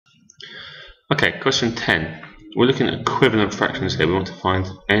Okay, question 10. We're looking at equivalent fractions here. We want to find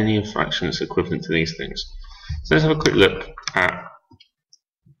any fraction that's equivalent to these things. So let's have a quick look at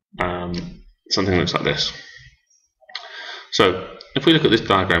something that looks like this. So if we look at this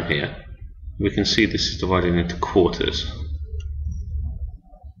diagram here, we can see this is divided into quarters.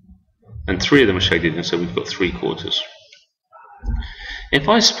 And 3 of them are shaded, and so we've got 3 quarters. If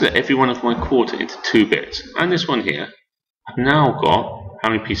I split every one of my quarter into 2 bits, and this one here, I've now got, how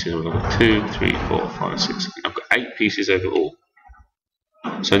many pieces have I got? 2, 3, 4, 5, 6. I've got 8 pieces overall.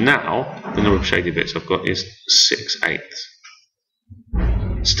 So now, the number of shaded bits I've got is 6/8.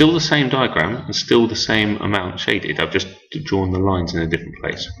 Still the same diagram, and still the same amount shaded. I've just drawn the lines in a different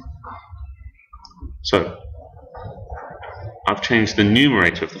place. So, I've changed the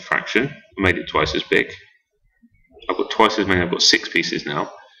numerator of the fraction, made it twice as big. I've got twice as many, I've got 6 pieces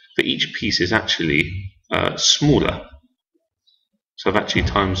now, but each piece is actually smaller. So I've actually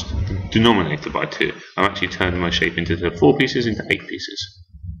times the denominator by 2. I've actually turned my shape into 4 pieces into 8 pieces.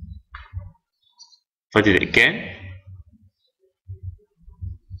 If I did it again,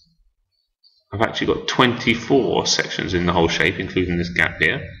 I've actually got 24 sections in the whole shape, including this gap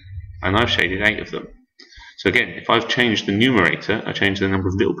here, and I've shaded 8 of them. So again, if I've changed the numerator, I changed the number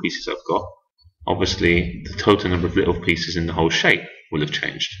of little pieces I've got, obviously the total number of little pieces in the whole shape will have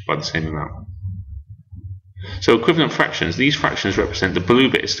changed by the same amount. So equivalent fractions, these fractions represent the blue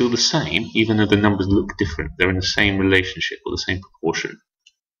bit is still the same, even though the numbers look different. They're in the same relationship or the same proportion.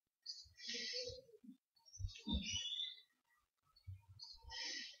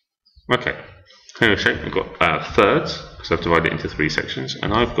 Okay, clear shape. I've got thirds, because I've divided it into 3 sections,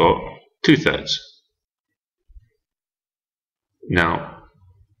 and I've got 2/3. Now,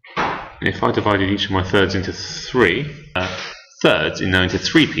 if I divided each of my thirds into 3, thirds now into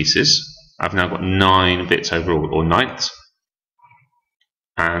 3 pieces, I've now got 9 bits overall, or ninths,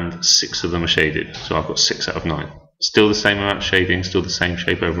 and 6 of them are shaded, so I've got 6 out of 9. Still the same amount of shading, still the same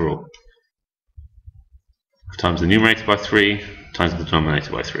shape overall. Times the numerator by 3, times the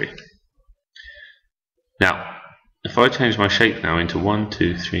denominator by 3. Now, if I change my shape now into 1,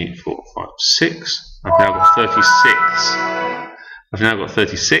 2, 3, 4, 5, 6, I've now got 36. I've now got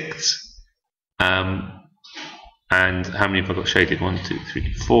 36. And how many have I got shaded? 1, 2,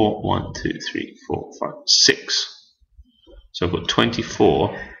 3, 4. 1, 2, 3, 4, 5, 6. So I've got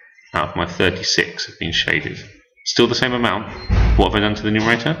 24 out of my 36 have been shaded. Still the same amount. What have I done to the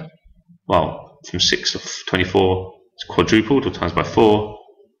numerator? Well, from 6 to 24, it's quadrupled, or times by 4.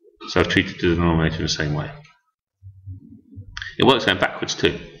 So I've treated the denominator in the same way. It works going backwards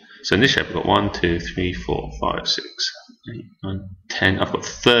too. So in this shape, I've got 1, 2, 3, 4, 5, 6, 7, 8, 9, 10. I've got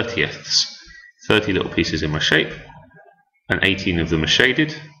 30ths. 30 little pieces in my shape, and 18 of them are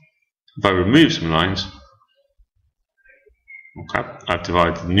shaded. If I remove some lines, okay, I've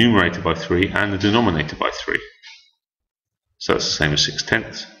divided the numerator by 3 and the denominator by 3. So that's the same as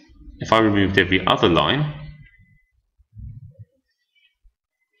 6/10. If I removed every other line,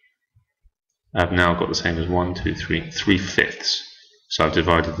 I've now got the same as 1, 2, 3, 3/5. So I've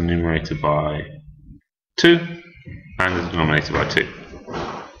divided the numerator by 2 and the denominator by 2.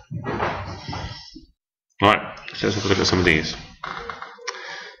 Right, so let's have a look at some of these.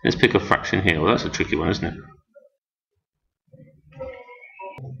 Let's pick a fraction here. Well, that's a tricky one, isn't it?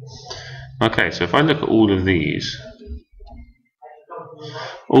 Okay, so if I look at all of these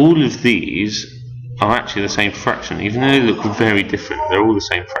are actually the same fraction, even though they look very different. They're all the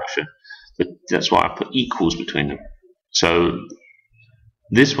same fraction. But that's why I put equals between them. So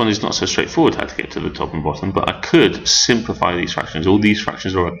this one is not so straightforward how to get to the top and bottom, but I could simplify these fractions. All these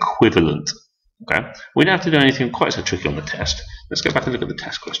fractions are equivalent. Okay, we don't have to do anything quite so tricky on the test. Let's go back and look at the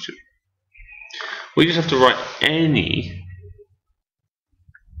test question. We just have to write any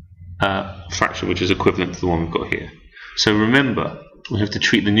fraction which is equivalent to the one we've got here. So remember, we have to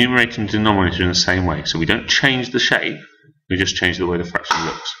treat the numerator and denominator in the same way. So we don't change the shape, we just change the way the fraction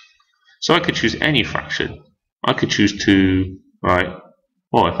looks. So I could choose any fraction. I could choose to write,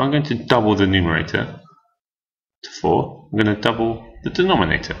 well, if I'm going to double the numerator to 4, I'm going to double the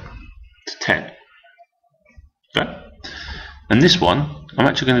denominator to 10. Okay? And this one, I'm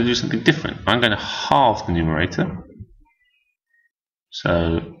actually going to do something different. I'm going to halve the numerator.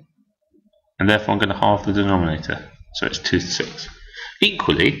 So, and therefore I'm going to halve the denominator. So it's 2/6.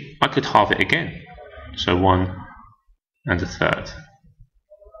 Equally, I could halve it again. So 1 1/3.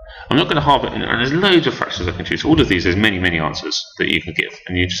 I'm not going to halve it, and there's loads of fractions I can choose. All of these, there's many, many answers that you can give,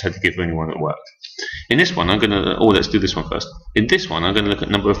 and you just had to give only one that worked. In this one, I'm going to, oh, let's do this one first. In this one, I'm going to look at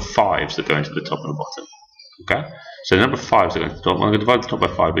the number of 5s that go into the top and the bottom. Okay? So the number of 5s that go into the top, I'm going to divide the top by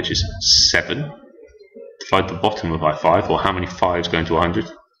 5, which is 7. Divide the bottom by 5, or how many 5s go into 100?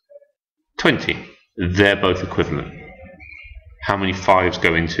 20. They're both equivalent. How many 5s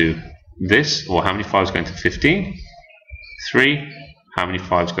go into this? Or how many 5s go into 15? 3. How many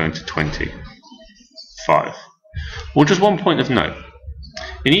 5s go into 20? 5. Well, just one point of note.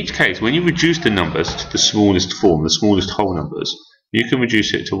 In each case, when you reduce the numbers to the smallest form, the smallest whole numbers, you can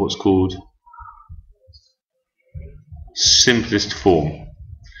reduce it to what's called simplest form.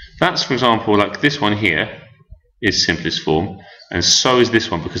 That's, for example, like this one here is simplest form, and so is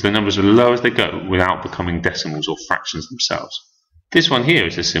this one, because the numbers are as low as they go without becoming decimals or fractions themselves. This one here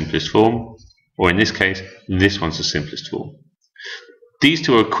is the simplest form, or in this case, this one's the simplest form. These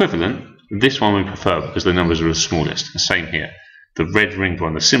two are equivalent. This one we prefer because the numbers are the smallest. The same here. The red ringed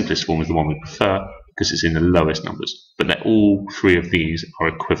one, the simplest form, is the one we prefer because it's in the lowest numbers. But all three of these are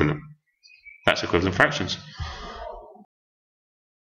equivalent. That's equivalent fractions.